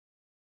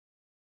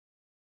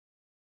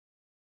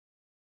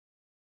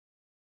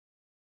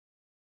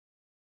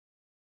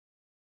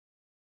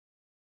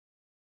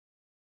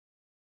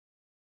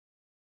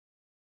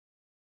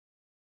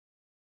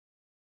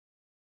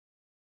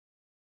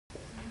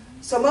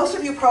So most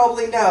of you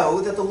probably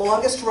know that the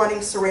longest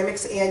running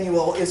ceramics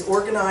annual is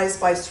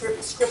organized by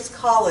Scripps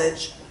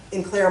College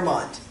in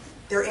Claremont.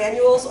 Their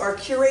annuals are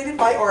curated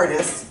by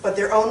artists, but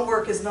their own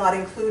work is not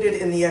included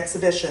in the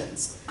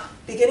exhibitions.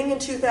 Beginning in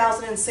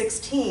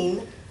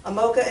 2016,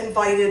 AMOCA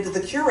invited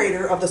the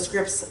curator of the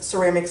Scripps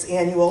Ceramics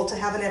Annual to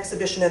have an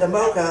exhibition at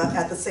AMOCA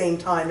at the same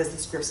time as the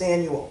Scripps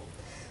Annual.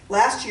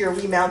 Last year,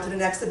 we mounted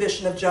an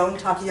exhibition of Joan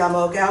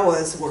Takayama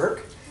Ogawa's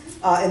work,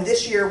 and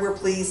this year we're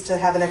pleased to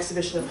have an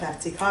exhibition of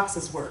Patsy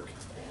Cox's work.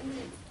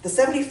 The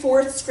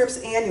 74th Scripps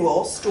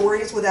Annual,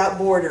 Stories Without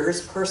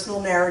Borders,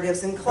 Personal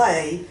Narratives in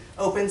Clay,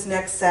 opens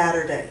next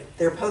Saturday.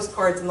 There are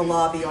postcards in the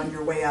lobby on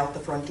your way out the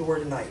front door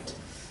tonight.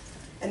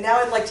 And now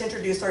I'd like to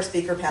introduce our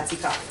speaker, Patsy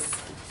Cox.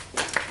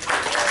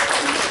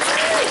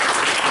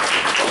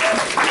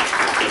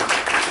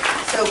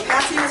 So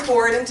Patsy was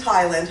born in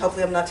Thailand.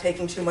 Hopefully I'm not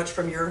taking too much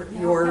from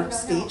your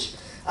speech.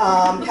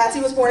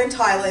 Patsy was born in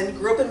Thailand,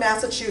 grew up in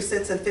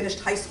Massachusetts, and finished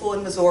high school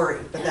in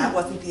Missouri, but that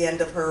wasn't the end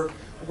of her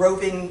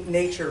roving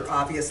nature,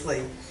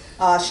 obviously.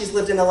 She's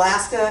lived in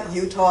Alaska,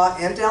 Utah,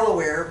 and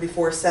Delaware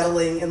before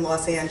settling in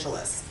Los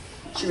Angeles.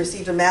 She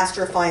received a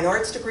Master of Fine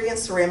Arts degree in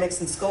ceramics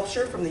and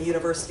sculpture from the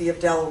University of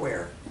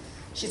Delaware.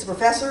 She's a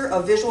professor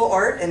of visual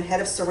art and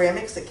head of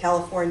ceramics at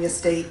California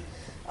State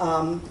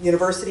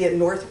University at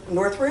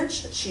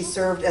Northridge. She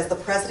served as the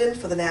president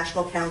for the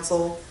National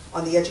Council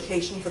on the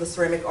Education for the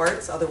Ceramic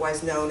Arts,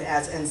 otherwise known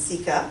as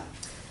NCECA.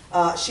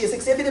 She has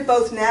exhibited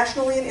both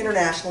nationally and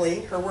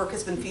internationally. Her work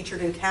has been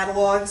featured in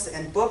catalogs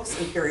and books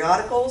and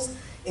periodicals,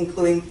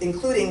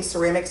 including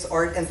Ceramics,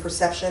 Art and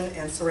Perception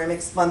and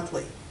Ceramics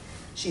Monthly.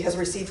 She has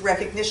received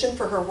recognition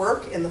for her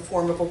work in the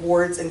form of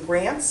awards and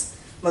grants,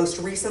 most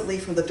recently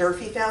from the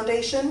Durfee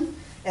Foundation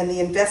and the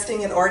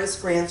Investing in Artist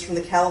grants from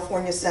the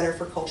California Center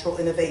for Cultural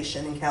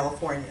Innovation in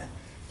California.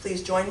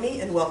 Please join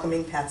me in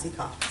welcoming Patsy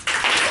Cox.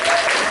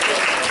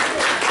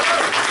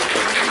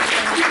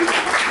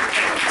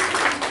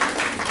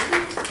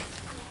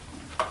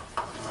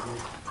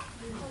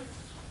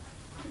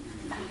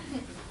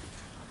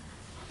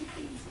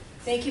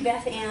 Thank you,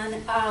 Beth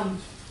Ann.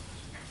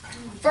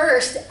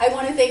 First, I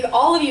want to thank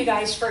all of you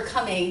guys for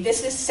coming.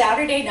 This is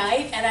Saturday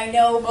night, and I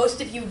know most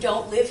of you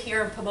don't live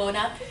here in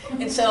Pomona,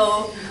 and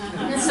so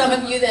some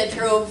of you that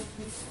drove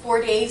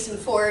 4 days and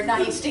 4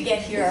 nights to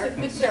get here,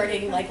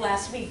 starting like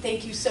last week,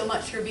 thank you so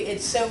much for being.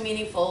 It's so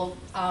meaningful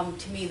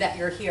to me that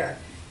you're here.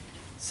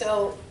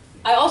 So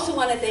I also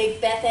want to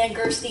thank Beth Ann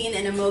Gerstein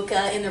and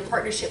AMOCA and their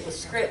partnership with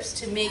Scripps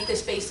to make the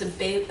space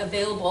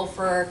available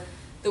for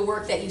the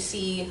work that you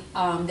see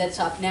that's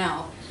up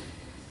now.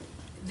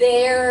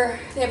 They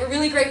have a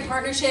really great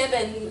partnership,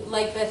 and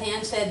like Beth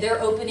Ann said, their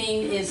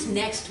opening is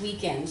next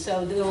weekend.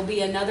 So there will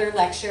be another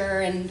lecture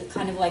and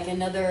kind of like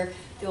another,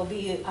 there'll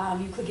be,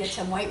 you could get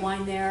some white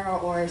wine there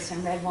or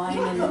some red wine,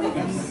 and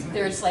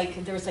there's like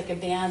a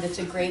band. It's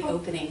a great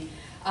opening.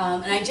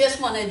 And I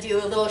just want to do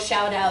a little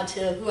shout out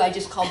to who I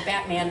just called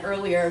Batman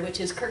earlier,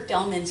 which is Kirk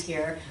Delman's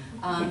here.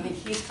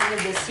 He's kind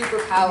of the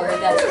superpower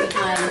that's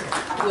behind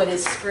what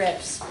is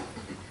Scripps.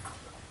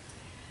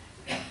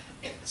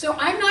 So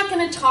I'm not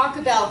going to talk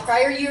about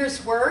prior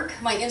years' work,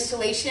 my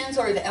installations,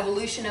 or the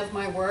evolution of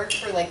my work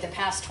for like the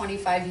past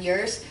 25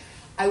 years.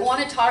 I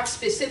want to talk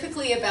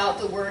specifically about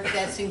the work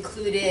that's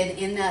included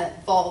in the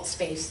vault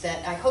space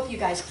that I hope you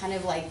guys kind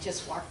of like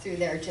just walk through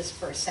there just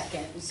for a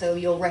second so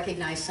you'll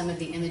recognize some of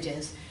the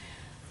images.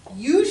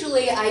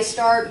 Usually I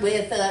start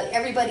with,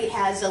 everybody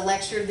has a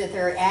lecture that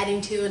they're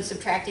adding to and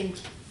subtracting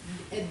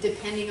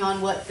depending on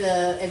what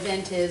the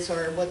event is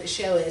or what the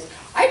show is.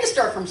 I had to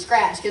start from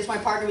scratch because my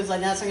partner was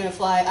like, that's not going to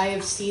fly. I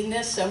have seen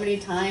this so many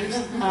times.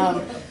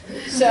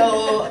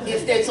 So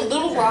if it's a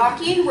little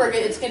rocky,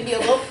 it's going to be a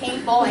little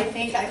painful, I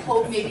think. I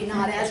hope maybe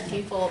not as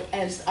painful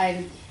as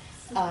I'm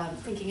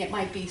thinking it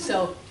might be.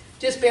 So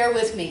just bear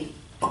with me.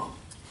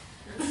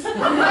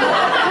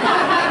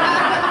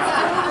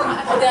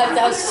 That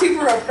was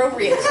super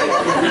appropriate too.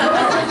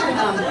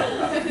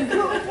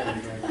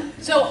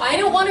 So I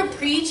don't want to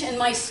preach, and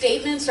my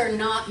statements are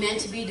not meant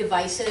to be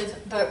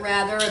divisive, but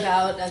rather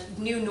about a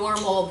new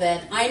normal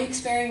that I'm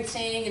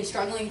experiencing and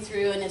struggling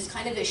through, and it's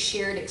kind of a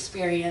shared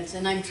experience.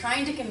 And I'm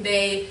trying to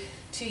convey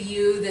to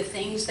you the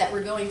things that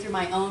were going through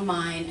my own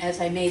mind as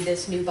I made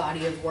this new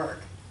body of work.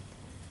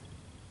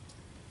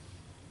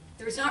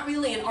 There's not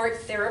really an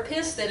art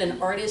therapist that an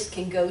artist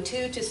can go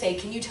to say,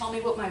 can you tell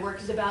me what my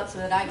work is about so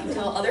that I can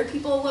tell other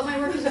people what my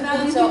work is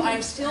about? So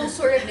I'm still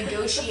sort of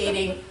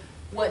negotiating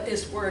what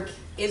this work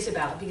is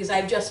about because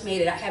I've just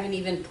made it. I haven't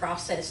even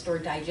processed or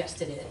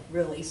digested it,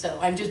 really. So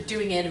I'm just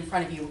doing it in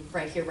front of you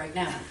right here, right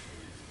now.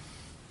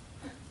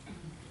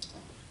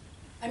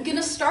 I'm going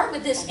to start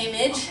with this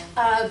image.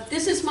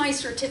 This is my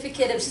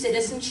certificate of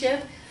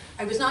citizenship.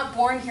 I was not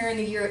born here in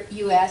the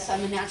U.S.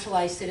 I'm a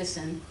naturalized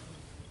citizen.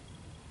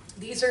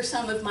 These are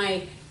some of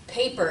my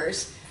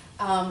papers.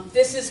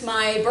 This is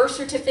my birth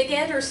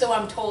certificate, or so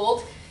I'm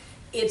told.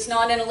 It's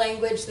not in a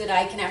language that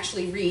I can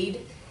actually read.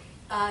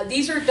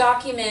 These are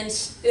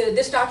documents,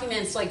 this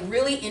document's like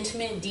really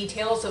intimate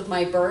details of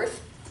my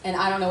birth, and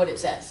I don't know what it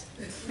says.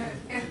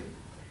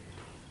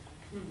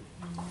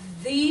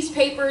 These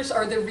papers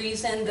are the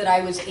reason that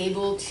I was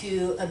able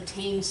to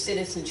obtain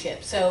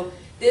citizenship. So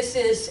this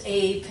is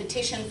a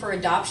petition for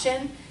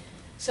adoption.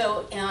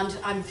 So, and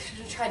I'm going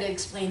to try to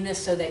explain this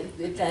so that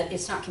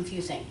it's not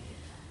confusing.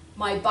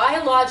 My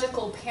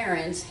biological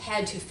parents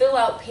had to fill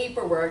out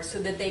paperwork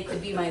so that they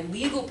could be my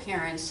legal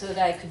parents so that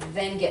I could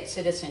then get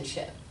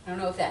citizenship. I don't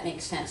know if that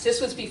makes sense.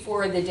 This was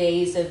before the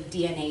days of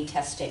DNA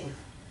testing.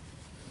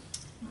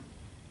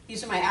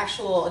 These are my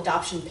actual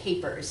adoption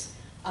papers,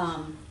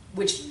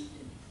 which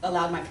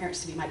allowed my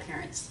parents to be my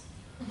parents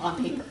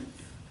on paper.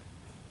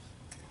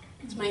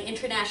 It's my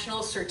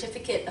international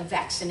certificate of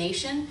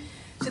vaccination.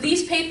 So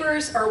these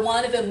papers are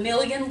one of a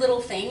million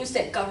little things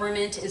that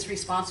government is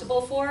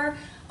responsible for,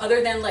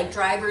 other than like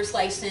driver's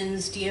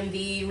license,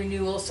 DMV,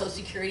 renewal, Social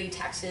Security,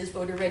 taxes,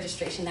 voter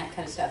registration, that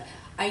kind of stuff.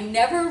 I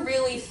never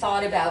really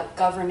thought about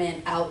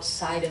government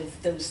outside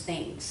of those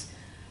things.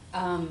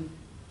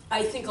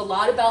 I think a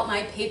lot about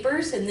my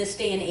papers in this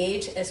day and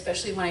age,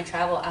 especially when I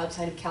travel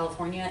outside of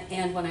California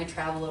and when I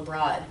travel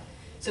abroad.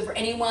 So for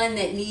anyone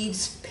that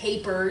needs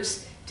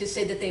papers to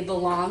say that they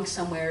belong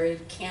somewhere,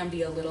 it can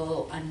be a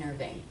little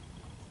unnerving.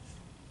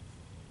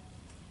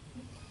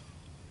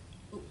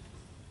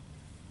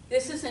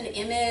 This is an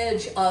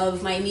image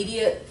of my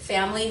immediate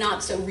family,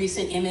 not so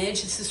recent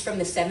image. This is from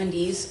the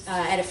 70s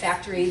at a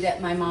factory that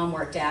my mom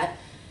worked at.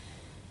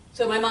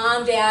 So my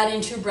mom, dad,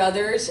 and two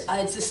brothers.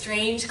 It's a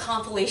strange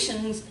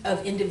compilation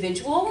of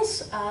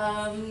individuals,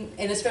 and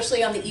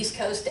especially on the East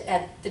Coast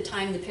at the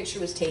time the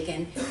picture was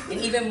taken, and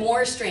even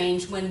more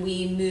strange when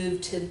we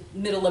moved to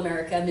Middle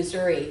America,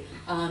 Missouri,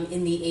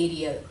 in the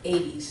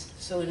 80s.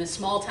 So in a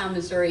small town,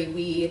 Missouri,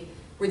 we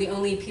were the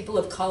only people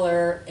of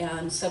color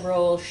and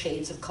several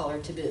shades of color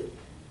to boot.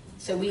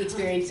 So we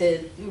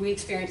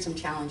experienced some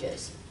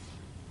challenges.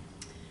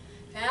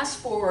 Fast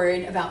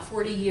forward about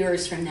 40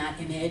 years from that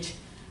image.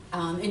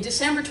 In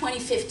December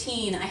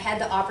 2015, I had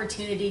the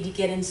opportunity to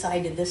get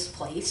inside to this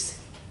place.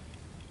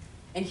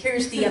 And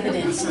here's the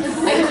evidence.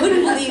 I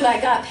couldn't believe I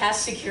got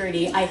past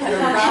security. I had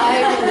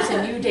arrived, it was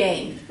a new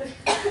day.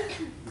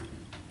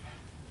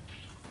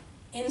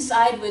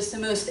 Inside was the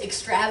most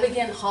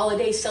extravagant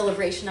holiday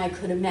celebration I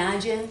could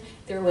imagine.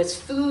 There was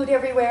food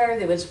everywhere,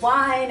 there was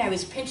wine. I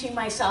was pinching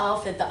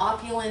myself at the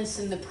opulence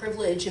and the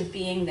privilege of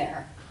being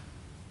there.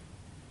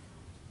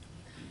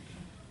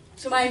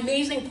 So my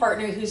amazing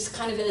partner, who's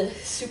kind of a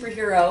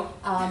superhero,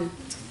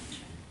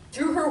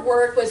 through her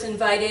work was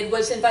invited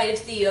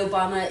to the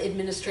Obama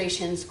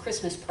administration's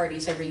Christmas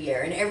parties every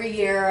year. And every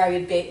year I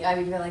would be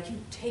like, you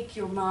take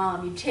your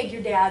mom, you take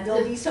your dad,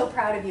 they'll be so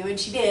proud of you. And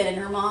she did, and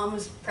her mom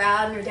was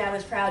proud and her dad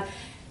was proud.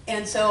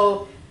 And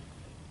so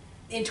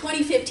in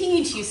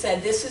 2015, she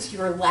said, this is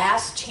your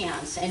last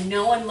chance, and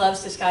no one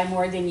loves this guy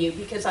more than you,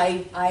 because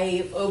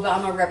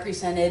Obama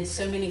represented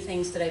so many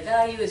things that I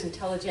value, his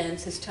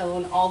intelligence, his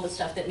tone, all the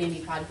stuff that made me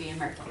proud to be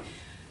American.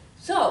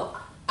 So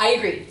I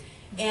agreed.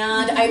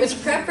 And I was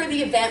prepped for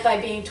the event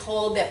by being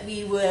told that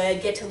we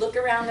would get to look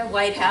around the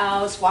White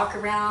House, walk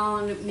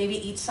around, maybe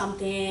eat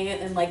something,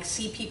 and like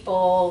see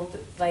people,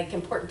 like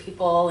important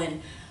people,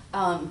 and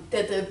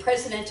that the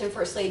president and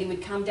first lady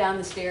would come down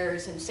the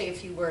stairs and say a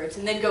few words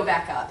and then go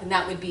back up, and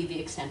that would be the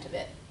extent of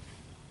it.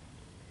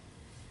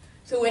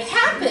 So what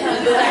happened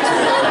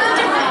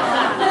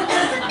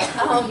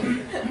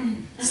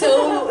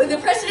so the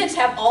presidents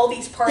have all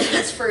these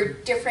parties for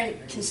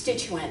different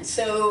constituents.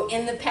 So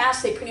in the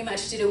past, they pretty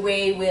much did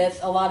away with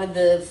a lot of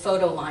the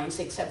photo lines,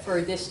 except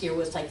for this year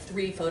was like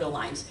 3 photo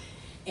lines.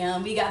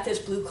 And we got this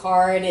blue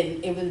card,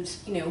 and it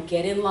was, you know,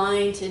 get in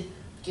line to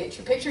get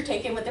your picture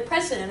taken with the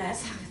president. And I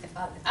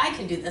thought, I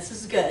can do this.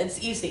 This is good.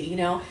 It's easy, you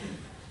know.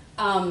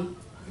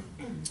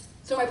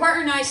 So my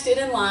partner and I stood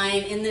in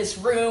line in this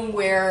room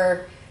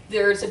where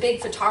there's a big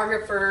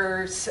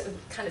photographer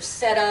kind of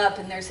set up,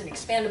 and there's an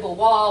expandable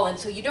wall, and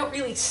so you don't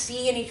really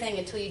see anything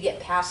until you get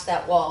past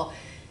that wall.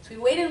 So we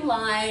waited in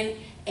line,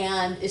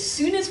 and as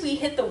soon as we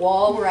hit the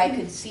wall where I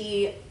could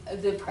see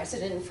the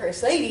president and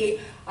first lady,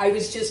 I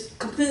was just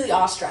completely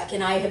awestruck,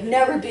 and I have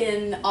never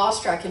been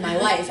awestruck in my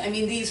life. I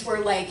mean, these were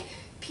like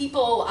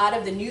people out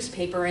of the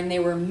newspaper, and they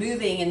were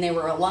moving, and they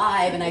were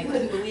alive, and I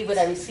couldn't believe what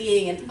I was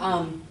seeing.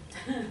 And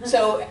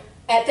so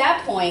at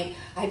that point,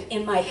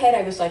 in my head,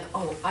 I was like,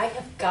 oh, I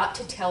have got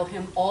to tell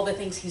him all the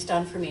things he's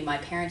done for me. My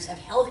parents have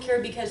health care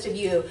because of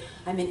you.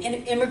 I'm an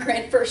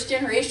immigrant, first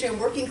generation,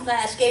 working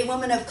class, gay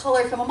woman of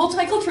color from a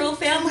multicultural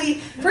family,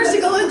 first to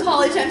go in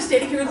college. I'm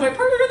standing here with my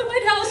partner in the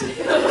White House.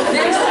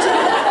 Next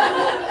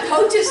to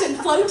POTUS and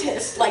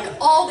FLOTUS, like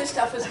all this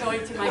stuff was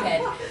going through my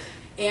head.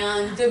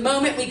 And the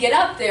moment we get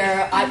up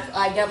there,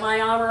 I get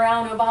my arm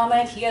around Obama,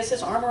 and he has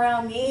his arm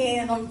around me,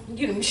 and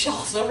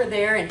Michelle's over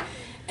there, and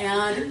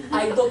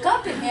I look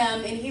up at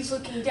him, and he's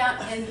looking down,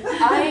 and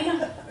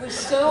I was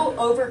so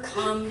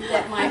overcome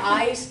that my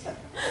eyes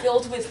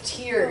filled with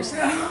tears. To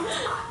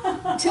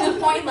the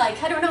point,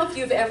 like, I don't know if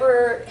you've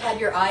ever had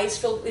your eyes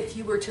filled, if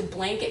you were to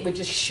blink, it would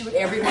just shoot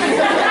everywhere.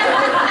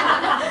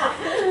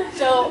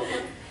 So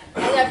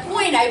at that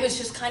point, I was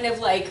just kind of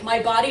like,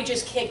 my body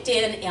just kicked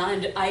in,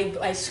 and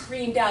I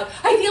screamed out,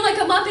 I feel like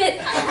a Muppet!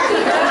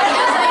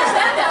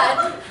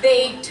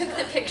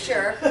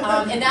 picture,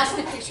 and that's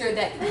the picture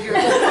that you're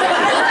looking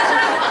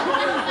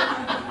at.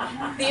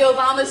 The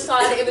Obamas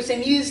thought it was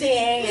amusing,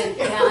 and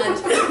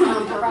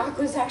Barack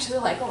was actually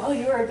like, "Oh,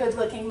 you're a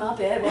good-looking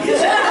Muppet." Well,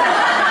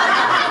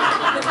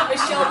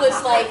 Michelle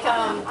was like,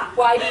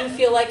 "Why do you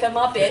feel like a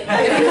Muppet?"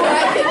 And before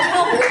I could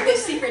tell her, the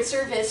Secret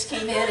Service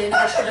came in and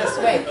ushered us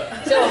away.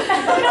 So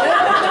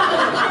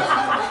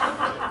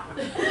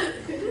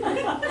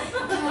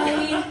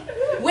I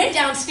went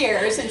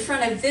downstairs in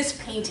front of this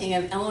painting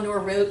of Eleanor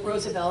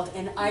Roosevelt,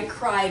 and I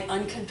cried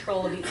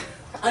uncontrollably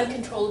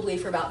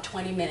for about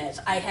 20 minutes.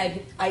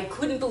 I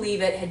couldn't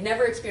believe it, had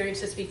never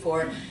experienced this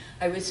before.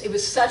 It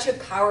was such a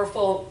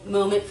powerful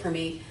moment for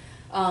me.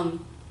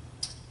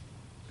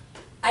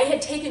 I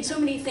had taken so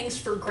many things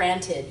for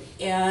granted,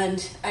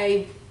 and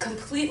I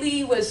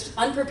completely was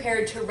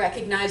unprepared to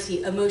recognize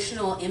the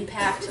emotional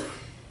impact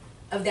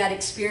of that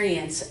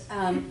experience.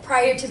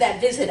 Prior to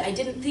that visit, I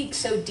didn't think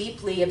so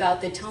deeply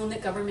about the tone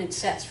that government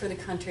sets for the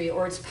country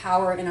or its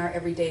power in our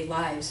everyday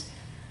lives.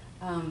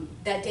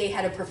 That day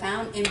had a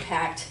profound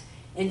impact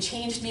and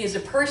changed me as a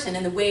person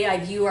in the way I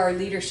view our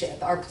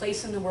leadership, our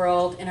place in the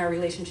world, and our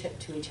relationship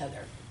to each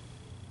other.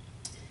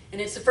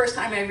 And it's the first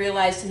time I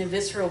realized in a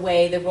visceral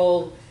way the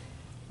role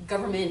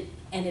government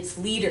and its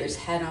leaders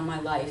had on my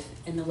life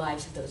and the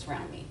lives of those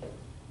around me.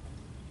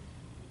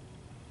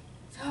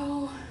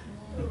 So,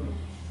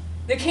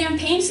 the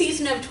campaign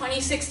season of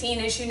 2016,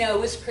 as you know,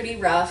 was pretty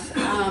rough.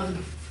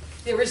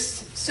 There was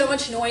so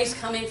much noise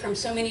coming from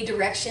so many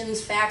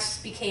directions. Facts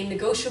became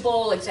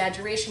negotiable,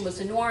 exaggeration was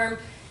the norm,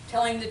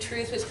 telling the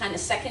truth was kind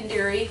of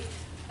secondary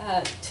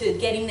to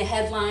getting the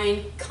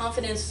headline.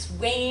 Confidence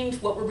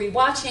waned. What were we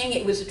watching?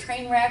 It was a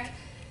train wreck.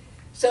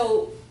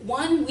 So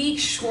 1 week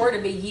short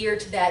of a year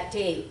to that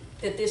date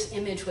that this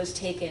image was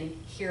taken,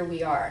 here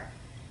we are.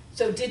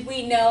 So did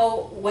we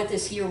know what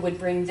this year would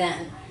bring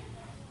then?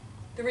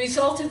 The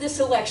result of this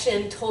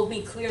election told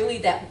me clearly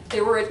that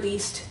there were at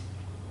least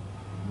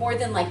more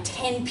than like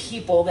 10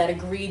 people that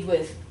agreed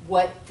with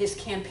what this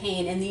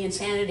campaign and the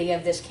insanity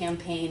of this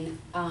campaign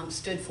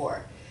stood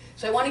for.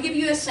 So I want to give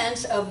you a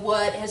sense of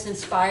what has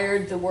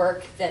inspired the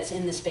work that's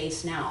in the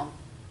space now.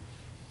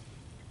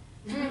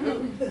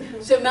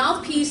 So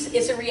Mouthpiece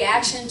is a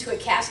reaction to a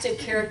cast of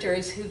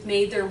characters who've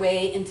made their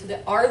way into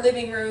our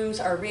living rooms,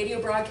 our radio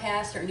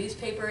broadcasts, our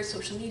newspapers,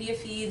 social media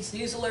feeds,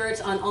 news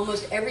alerts on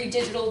almost every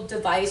digital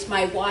device.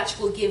 My watch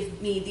will give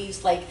me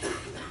these like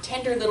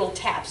tender little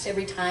taps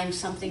every time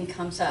something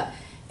comes up.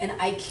 And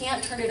I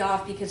can't turn it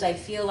off because I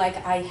feel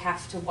like I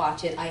have to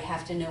watch it. I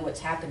have to know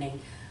what's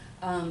happening.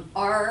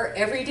 Our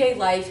everyday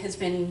life has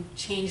been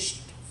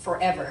changed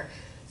forever.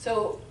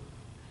 So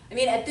I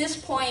mean, at this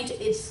point,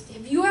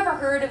 have you ever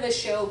heard of a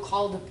show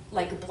called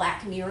like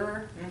Black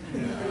Mirror?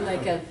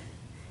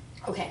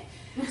 Okay.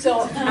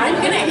 So I'm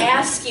going to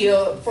ask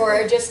you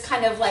for just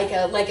kind of like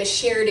a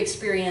shared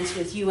experience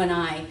with you and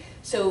I.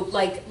 So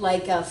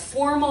like a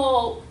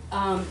formal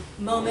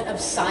moment of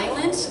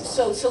silence.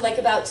 So like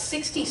about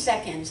 60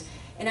 seconds.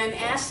 And I'm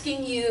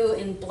asking you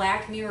in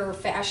Black Mirror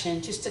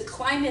fashion just to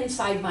climb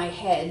inside my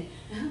head.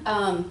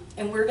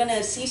 And we're going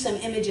to see some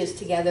images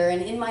together.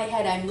 And in my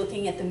head, I'm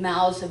looking at the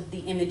mouths of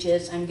the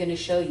images I'm going to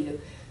show you.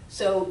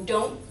 So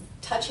don't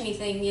touch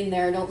anything in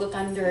there. Don't look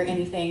under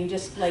anything.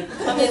 Just like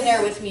come in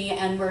there with me.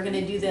 And we're going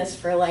to do this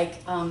for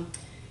like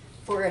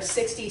for a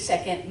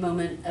 60-second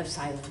moment of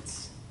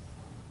silence.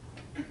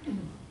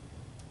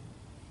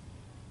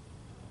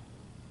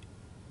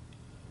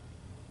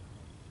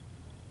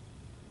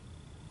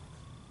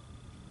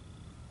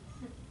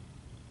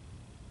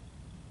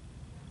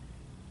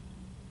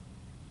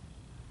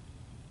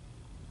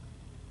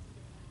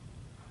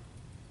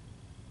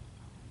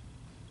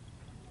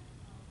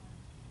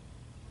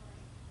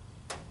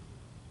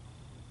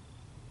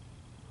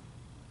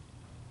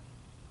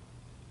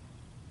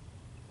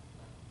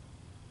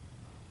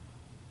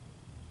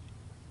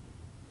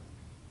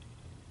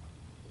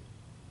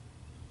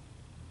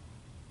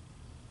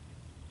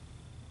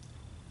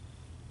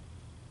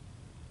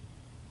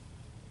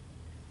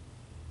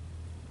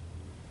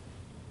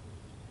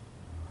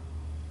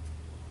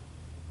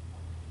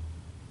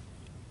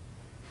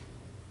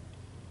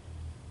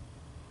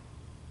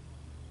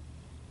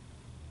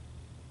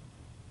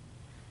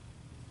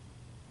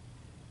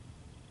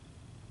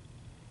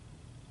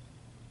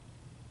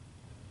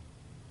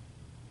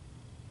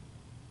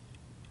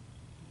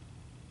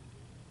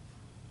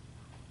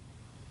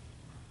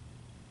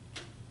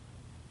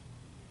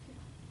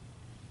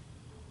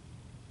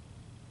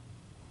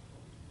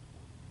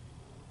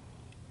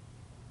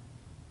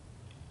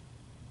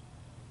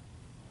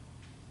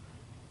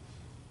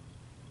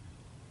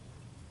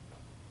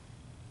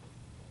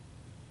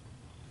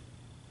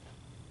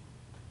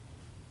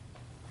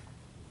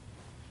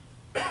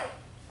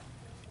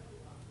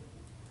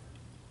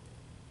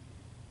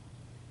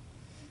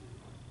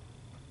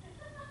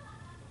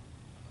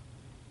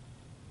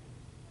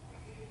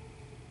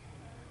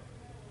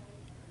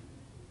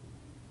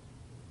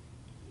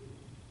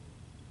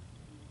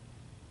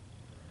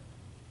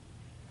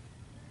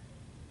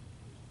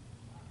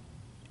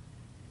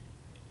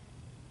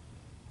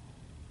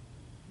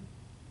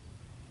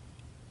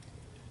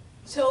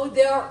 So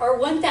there are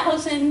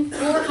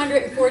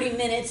 1,440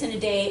 minutes in a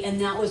day,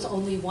 and that was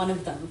only one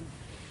of them.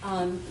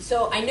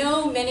 So I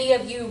know many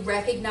of you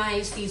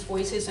recognize these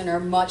voices and are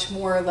much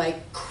more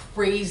like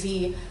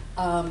crazy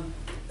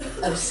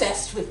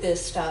obsessed with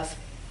this stuff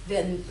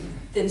than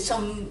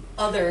some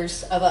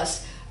others of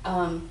us.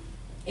 And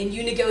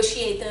you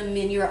negotiate them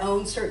in your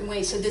own certain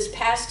way. So this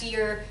past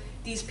year,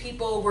 these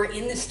people were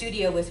in the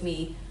studio with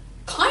me,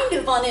 kind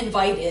of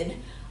uninvited,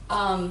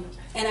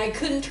 and I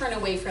couldn't turn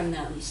away from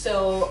them.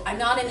 So I'm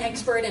not an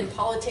expert in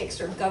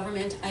politics or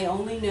government. I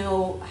only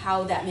know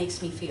how that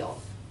makes me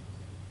feel.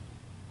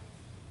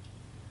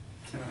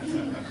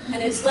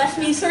 And it's left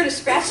me sort of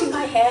scratching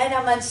my head.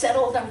 I'm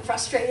unsettled, I'm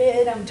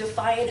frustrated, I'm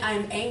defiant,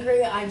 I'm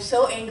angry. I'm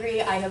so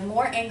angry. I have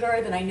more anger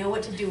than I know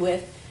what to do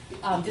with.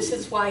 This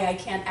is why I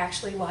can't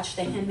actually watch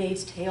The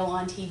Handmaid's Tale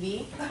on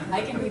TV. I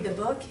can read the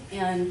book,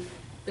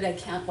 but I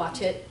can't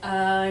watch it.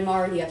 I'm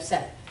already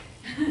upset.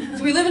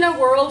 So we live in a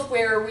world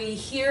where we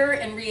hear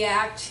and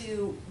react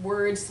to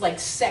words like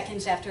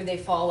seconds after they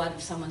fall out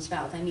of someone's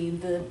mouth. I mean,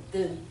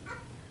 the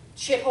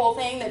shithole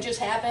thing that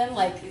just happened,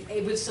 like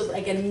it was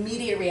like an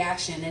immediate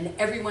reaction, and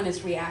everyone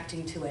is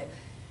reacting to it.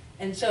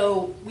 And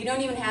so we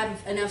don't even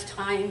have enough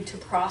time to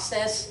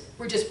process.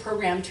 We're just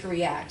programmed to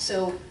react.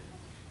 So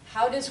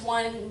how does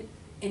one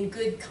in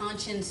good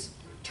conscience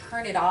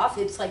turn it off?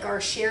 It's like our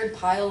shared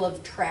pile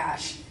of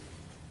trash.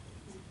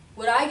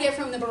 What I get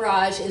from the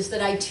barrage is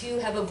that I too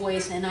have a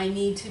voice, and I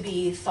need to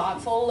be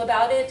thoughtful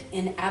about it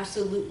and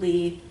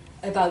absolutely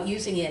about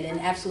using it in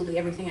absolutely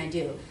everything I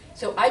do.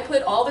 So I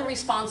put all the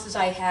responses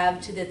I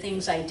have to the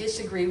things I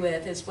disagree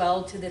with, as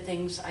well to the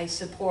things I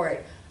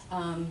support,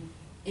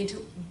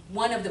 into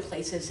one of the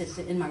places it's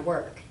in my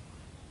work.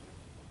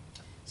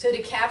 So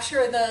to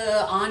capture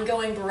the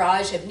ongoing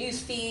barrage of news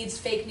feeds,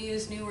 fake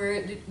news, new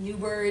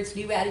words,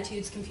 new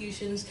attitudes,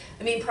 confusions,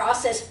 I mean,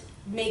 process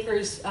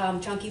makers,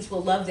 junkies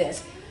will love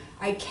this.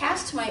 I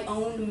cast my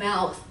own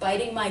mouth,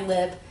 biting my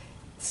lip,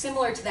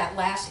 similar to that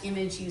last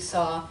image you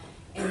saw,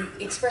 and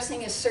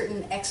expressing a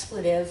certain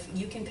expletive,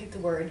 you can pick the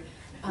word,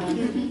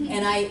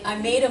 and I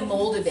made a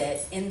mold of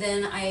it, and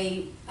then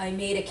I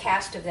made a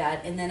cast of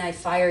that, and then I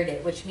fired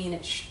it, which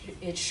means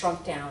it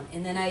shrunk down,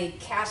 and then I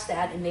cast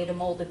that and made a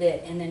mold of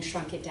it, and then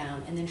shrunk it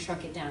down, and then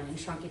shrunk it down, and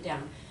shrunk it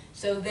down.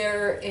 So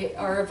there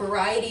are a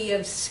variety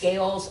of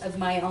scales of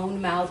my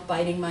own mouth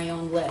biting my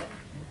own lip.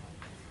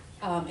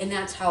 And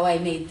that's how I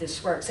made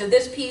this work. So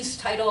this piece,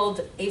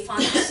 titled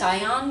Aphonic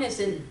Scion, is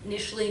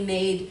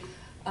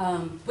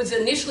was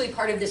initially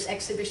part of this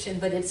exhibition,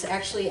 but it's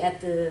actually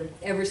at the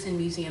Everson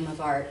Museum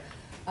of Art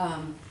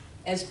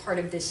as part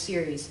of this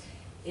series.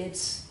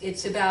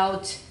 It's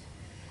about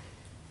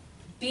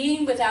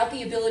being without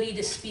the ability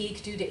to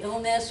speak due to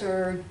illness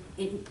or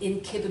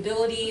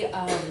incapability,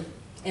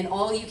 and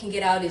all you can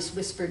get out is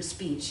whispered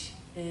speech.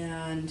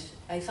 And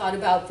I thought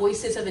about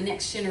voices of the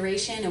next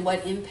generation and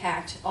what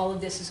impact all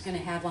of this is going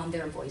to have on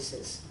their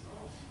voices.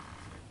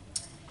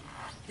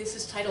 This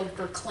is titled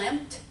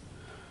Verklempt.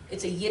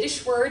 It's a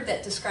Yiddish word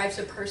that describes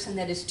a person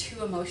that is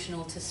too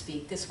emotional to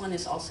speak. This one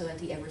is also at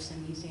the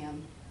Everson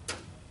Museum.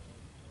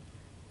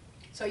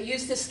 So I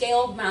used the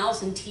scaled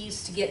mouths and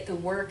teeth to get the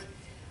work,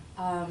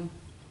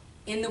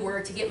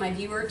 to get my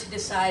viewer to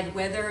decide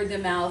whether the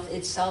mouth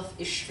itself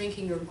is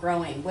shrinking or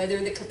growing,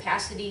 whether the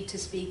capacity to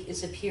speak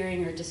is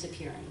appearing or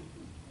disappearing.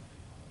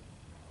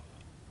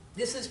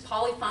 This is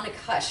polyphonic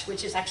hush,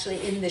 which is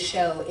actually in the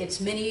show. It's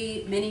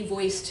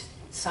many-voiced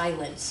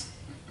silence.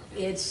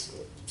 It's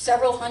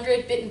several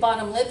hundred bitten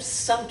bottom lips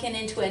sunken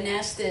into a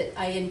nest that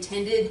I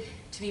intended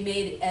to be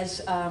made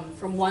as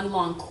from one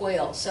long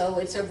coil. So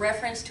it's a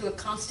reference to a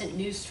constant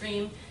news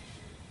stream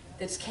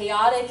that's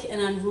chaotic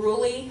and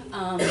unruly.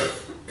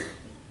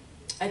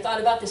 I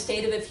thought about the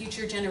state of a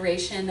future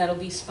generation that'll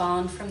be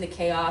spawned from the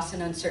chaos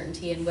and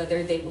uncertainty, and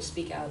whether they will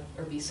speak out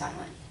or be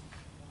silent.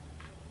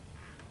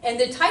 And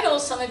the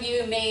titles, some of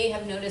you may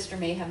have noticed or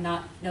may have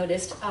not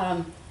noticed,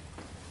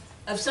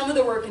 of some of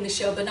the work in the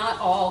show, but not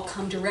all,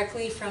 come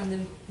directly from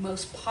the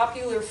most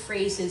popular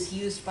phrases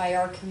used by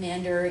our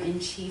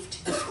commander-in-chief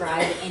to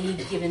describe any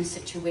given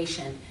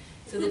situation.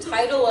 So the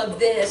title of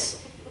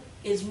this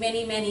is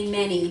Many, Many,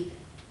 Many,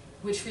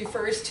 which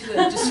refers to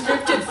a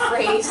descriptive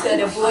phrase that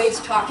avoids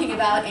talking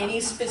about any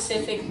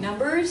specific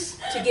numbers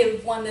to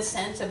give one the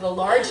sense of a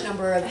large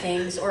number of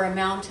things or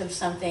amount of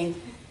something,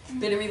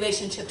 but in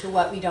relationship to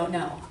what we don't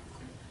know.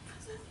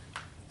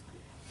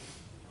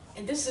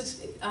 And this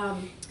is,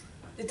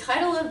 the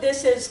title of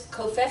this is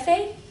Kofefe.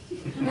 I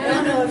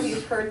don't know if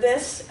you've heard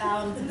this.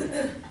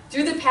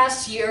 Through the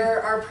past year,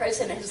 our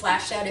president has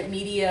lashed out at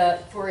media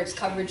for its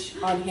coverage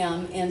on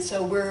him, and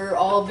so we're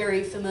all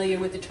very familiar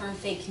with the term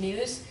fake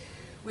news,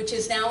 which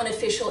is now an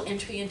official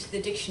entry into the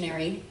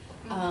dictionary.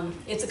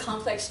 It's a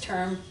complex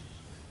term.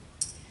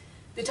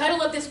 The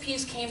title of this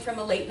piece came from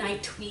a late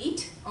night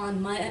tweet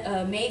on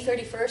May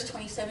 31st,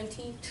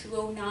 2017,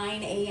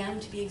 2:09 a.m.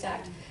 to be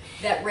exact,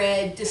 that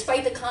read,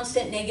 "Despite the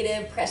constant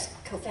negative, press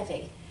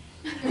Kofefe."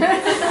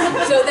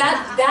 So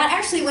that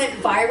actually went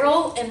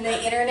viral, and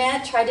the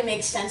internet tried to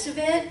make sense of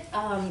it.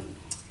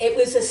 It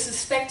was a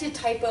suspected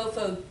typo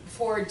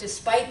for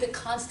despite the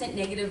constant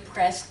negative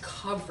press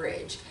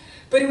coverage.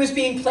 But it was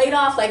being played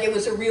off like it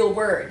was a real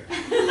word.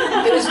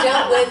 It was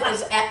dealt with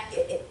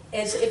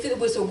as if it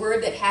was a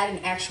word that had an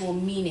actual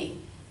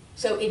meaning.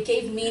 So it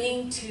gave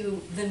meaning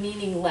to the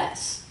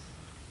meaningless.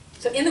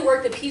 So in the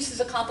work, the piece is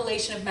a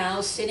compilation of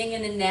mouse sitting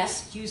in a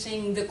nest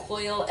using the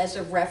coil as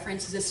a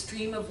reference as a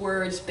stream of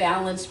words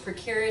balanced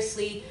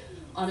precariously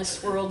on a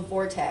swirled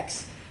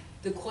vortex.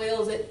 The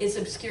coil is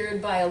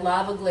obscured by a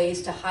lava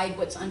glaze to hide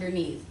what's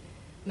underneath.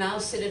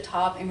 Mouse sit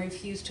atop and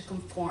refuse to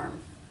conform.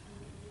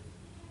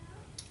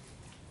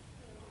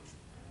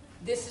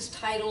 This is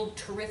titled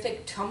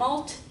Terrific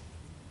Tumult.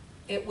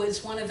 It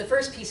was one of the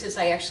first pieces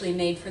I actually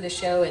made for the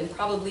show, and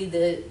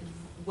probably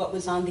what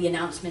was on the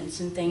announcements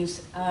and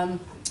things.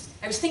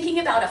 I was thinking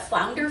about a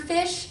flounder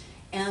fish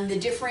and the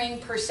differing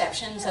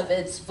perceptions of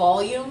its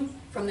volume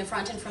from the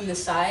front and from the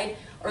side,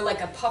 or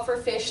like a puffer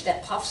fish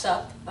that puffs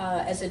up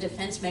as a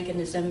defense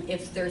mechanism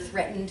if they're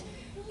threatened,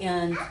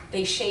 and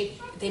they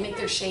make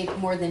their shape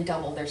more than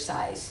double their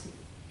size.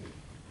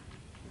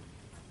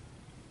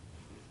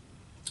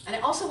 And I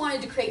also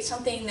wanted to create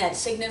something that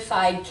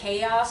signified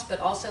chaos, but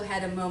also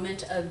had a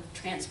moment of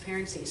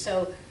transparency.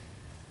 So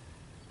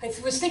I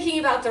was thinking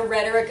about the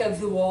rhetoric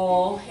of the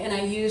wall, and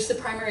I used the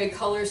primary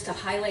colors to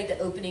highlight the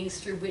openings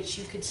through which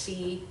you could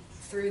see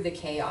through the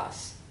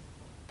chaos.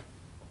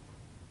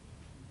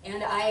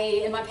 And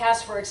in my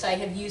past works, I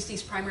have used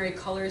these primary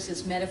colors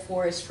as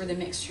metaphors for the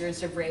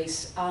mixtures of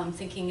race,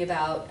 thinking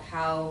about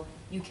how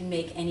you can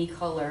make any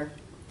color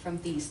from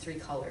these three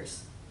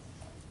colors.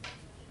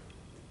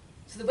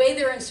 So the way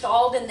they're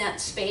installed in that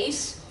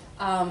space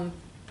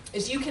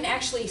is you can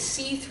actually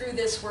see through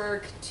this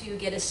work to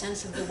get a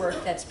sense of the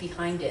work that's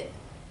behind it.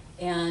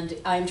 And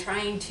I'm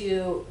trying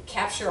to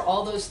capture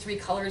all those three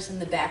colors in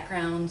the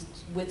background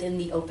within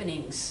the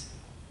openings.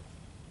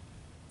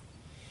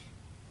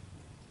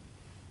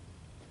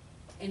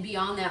 And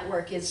beyond that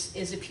work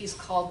is a piece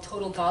called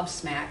Total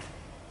Gobsmack,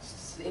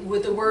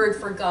 with the word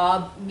for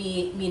gob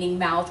meaning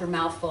mouth or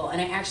mouthful. And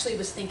I actually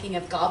was thinking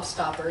of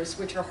gobstoppers,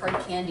 which are hard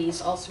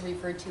candies, also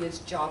referred to as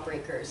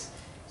jawbreakers.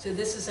 So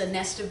this is a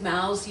nest of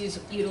mouths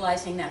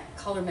utilizing that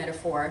color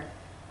metaphor,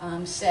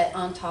 set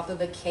on top of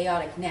a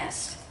chaotic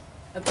nest,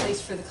 a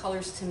place for the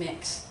colors to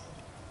mix.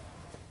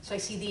 So I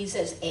see these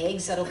as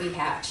eggs that'll be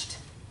hatched.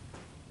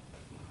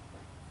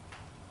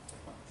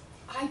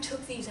 I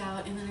took these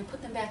out and then I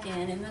put them back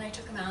in, and then I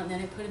took them out and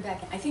then I put them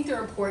back in. I think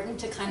they're important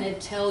to kind of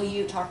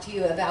talk to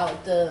you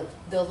about the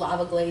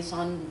lava glaze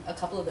on a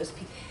couple of those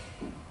pieces.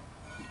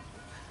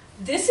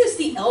 This is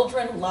the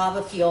Eldrun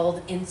lava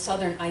field in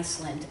southern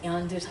Iceland,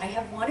 and I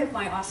have one of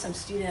my awesome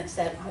students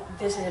that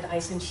visited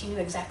Iceland. She knew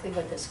exactly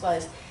what this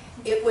was.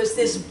 It was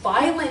this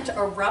violent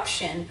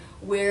eruption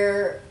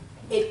where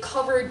it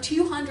covered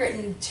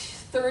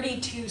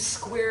 232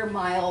 square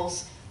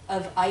miles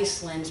of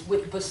Iceland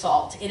with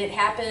basalt, and it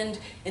happened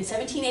in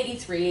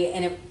 1783,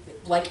 and it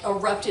like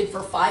erupted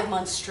for 5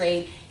 months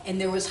straight, and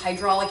there was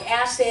hydraulic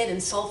acid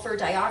and sulfur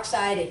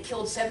dioxide. It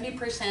killed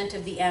 70%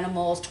 of the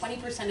animals,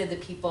 20% of the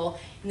people,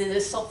 and then the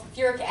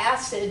sulfuric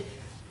acid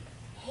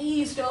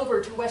hazed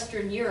over to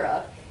Western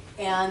Europe,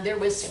 and there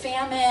was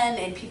famine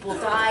and people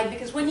died,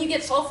 because when you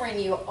get sulfur in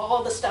you,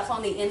 all the stuff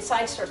on the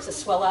inside starts to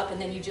swell up, and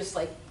then you just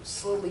like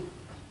slowly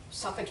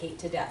suffocate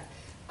to death.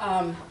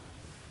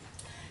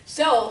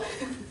 So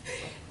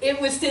it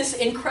was this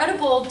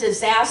incredible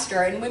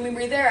disaster, and when we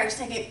were there, I was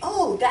thinking,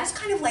 oh, that's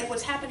kind of like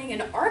what's happening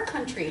in our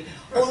country,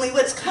 only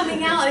what's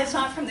coming out is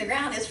not from the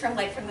ground, it's from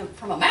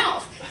a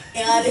mouth,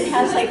 and it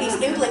has like these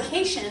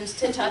implications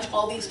to touch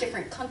all these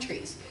different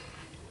countries.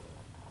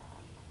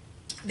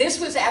 This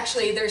was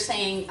actually, they're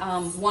saying,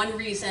 one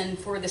reason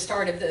for the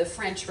start of the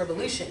French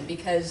Revolution,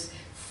 because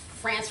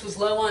France was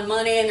low on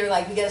money, and they're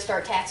like, we got to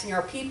start taxing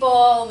our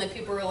people, and the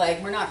people were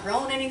like, we're not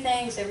growing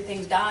anything, so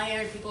everything's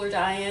dying, people are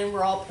dying,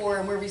 we're all poor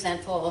and we're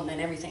resentful, and then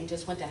everything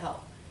just went to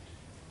hell.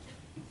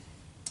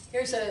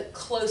 Here's a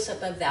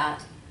close-up of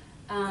that.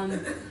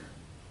 I'm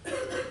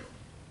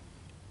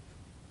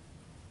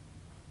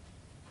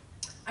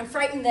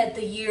frightened that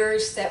the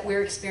years that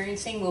we're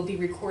experiencing will be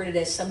recorded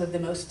as some of the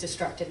most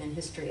destructive in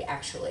history,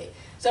 actually.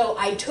 So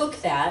I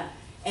took that,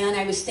 and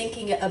I was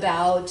thinking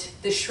about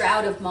the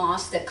shroud of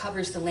moss that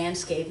covers the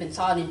landscape, and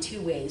saw it in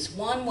two ways.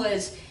 One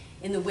was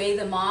in the way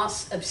the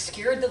moss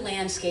obscured the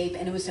landscape,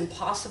 and it was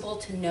impossible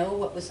to know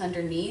what was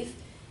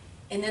underneath.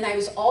 And then I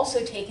was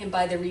also taken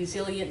by the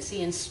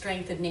resiliency and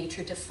strength of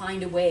nature to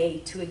find a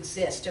way to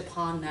exist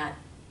upon that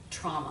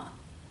trauma.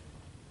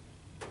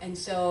 And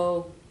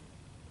so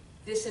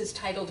this is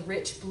titled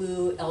Rich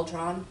Blue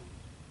Eldron.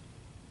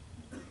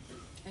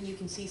 And you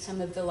can see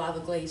some of the lava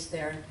glaze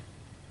there.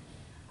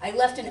 I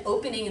left an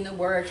opening in the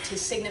work to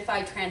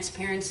signify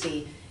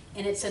transparency,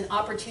 and it's an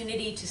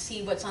opportunity to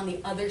see what's on the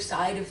other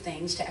side of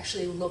things, to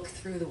actually look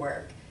through the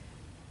work.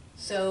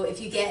 So if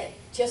you get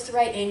just the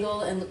right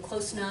angle and look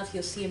close enough,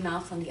 you'll see a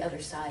mouth on the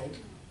other side.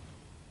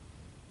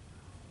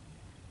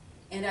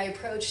 And I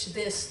approached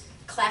this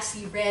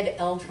classy red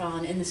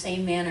Eldron in the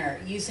same manner,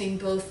 using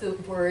both the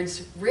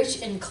words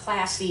rich and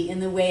classy in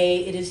the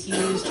way it is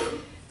used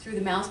through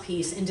the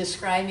mouthpiece in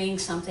describing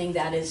something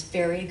that is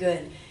very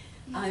good,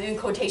 in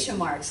quotation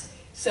marks.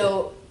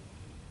 So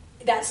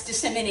that's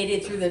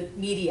disseminated through the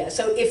media.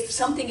 So if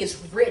something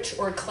is rich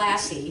or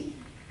classy,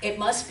 it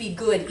must be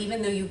good,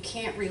 even though you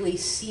can't really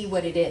see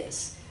what it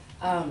is.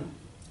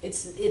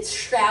 It's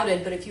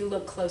shrouded, but if you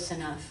look close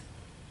enough,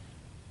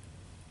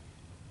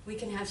 we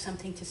can have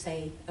something to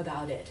say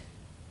about it.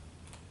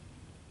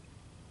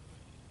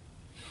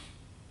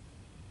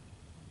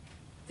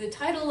 The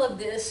title of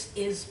this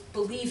is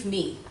Believe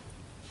Me.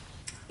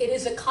 It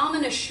is a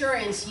common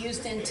assurance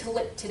used in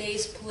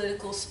today's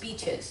political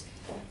speeches.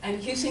 I'm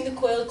using the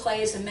coiled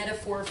clay as a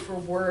metaphor for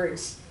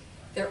words.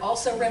 They're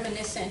also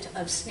reminiscent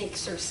of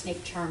snakes or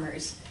snake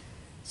charmers.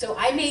 So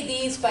I made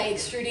these by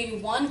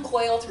extruding one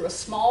coil through a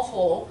small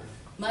hole,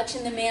 much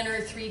in the manner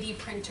a 3D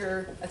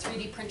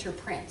printer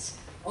prints.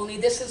 Only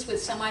this is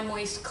with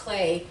semi-moist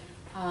clay,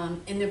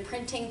 and the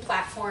printing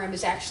platform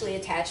is actually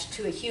attached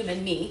to a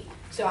human, me.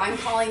 So I'm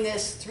calling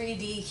this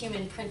 3D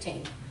human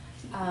printing.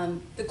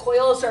 The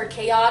coils are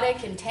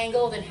chaotic and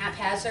tangled and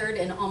haphazard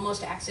and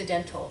almost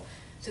accidental.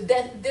 So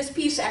this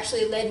piece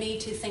actually led me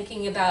to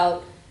thinking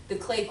about the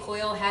clay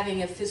coil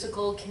having a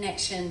physical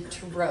connection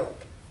to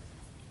rope.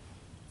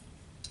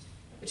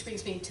 Which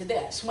brings me to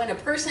this. When a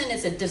person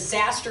is a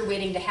disaster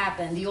waiting to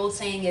happen, the old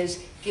saying is,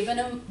 give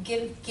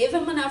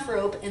them enough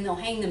rope and they'll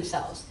hang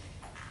themselves.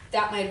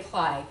 That might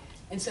apply.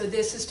 And so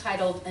this is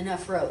titled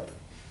Enough Rope.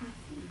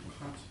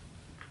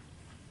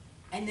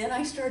 And then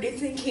I started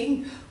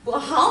thinking,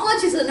 well, how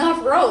much is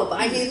enough rope?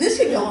 I mean, this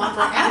could go on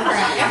forever.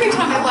 Every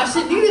time I watch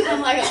the news,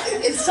 I'm like,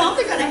 is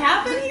something going to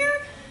happen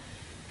here?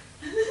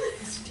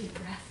 Just deep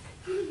breath.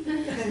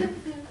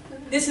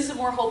 This is a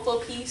more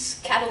hopeful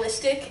piece,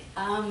 catalytic.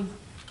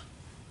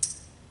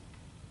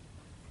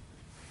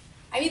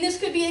 I mean, this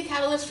could be a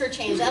catalyst for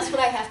change. That's what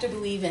I have to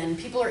believe in.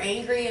 People are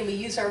angry and we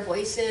use our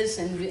voices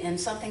and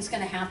something's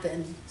going to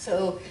happen.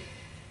 So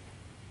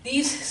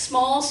these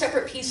small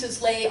separate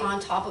pieces lay on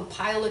top of a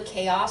pile of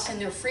chaos and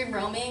they're free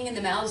roaming and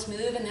the mouths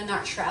move and they're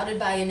not shrouded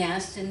by a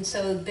nest. And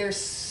so there's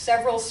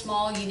several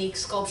small unique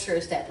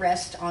sculptures that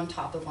rest on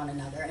top of one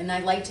another. And I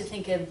like to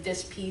think of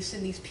this piece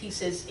and these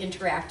pieces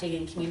interacting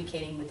and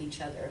communicating with each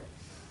other.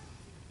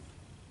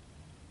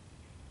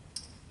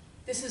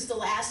 This is the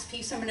last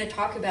piece I'm going to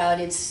talk about.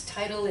 Its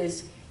title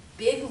is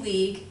Big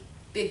League,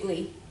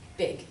 Bigly,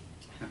 Big.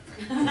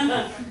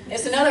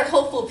 It's another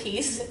hopeful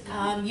piece,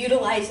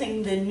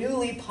 utilizing the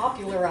newly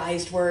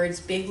popularized words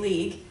Big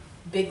League,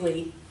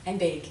 Bigly, and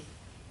Big.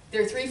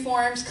 There are three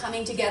forms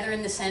coming together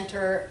in the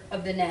center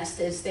of the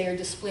nest as they are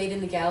displayed in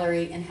the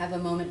gallery and have a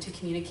moment to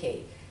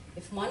communicate.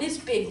 If one is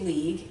Big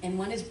League, and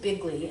one is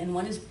Bigly, and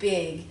one is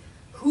Big,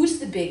 who's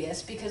the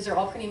biggest, because they're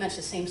all pretty much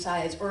the same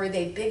size, or are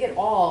they big at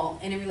all,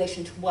 and in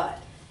relation to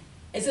what?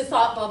 It's a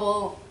thought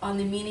bubble on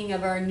the meaning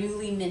of our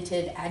newly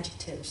minted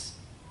adjectives.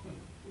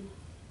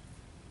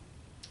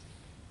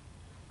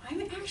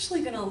 I'm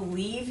actually going to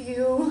leave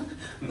you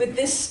with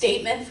this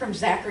statement from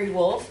Zachary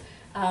Wolf,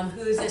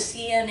 who is a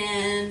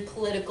CNN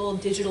political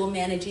digital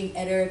managing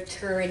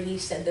editor, and he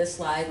said this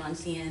live on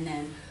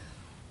CNN,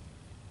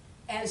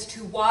 as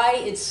to why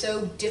it's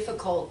so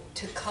difficult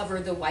to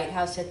cover the White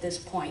House at this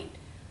point.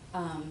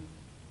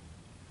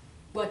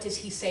 What does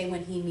he say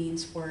when he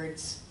means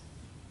words?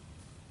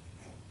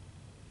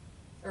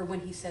 Or when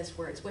he says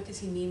words? What does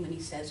he mean when he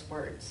says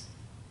words?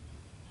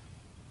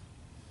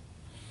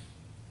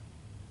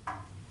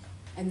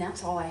 And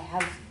that's all I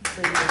have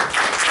for you.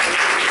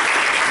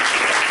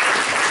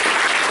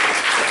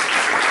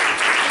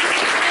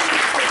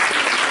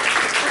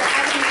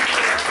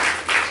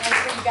 And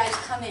for you guys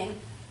coming.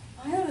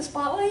 Am I on the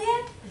spotlight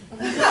yet?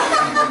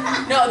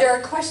 No, there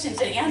are questions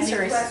and answers.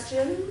 Any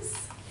questions?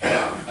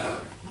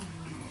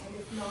 And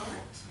if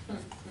not,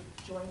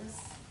 join us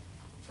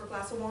for a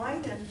glass of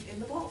wine and in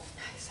the vault.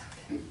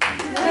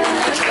 Okay.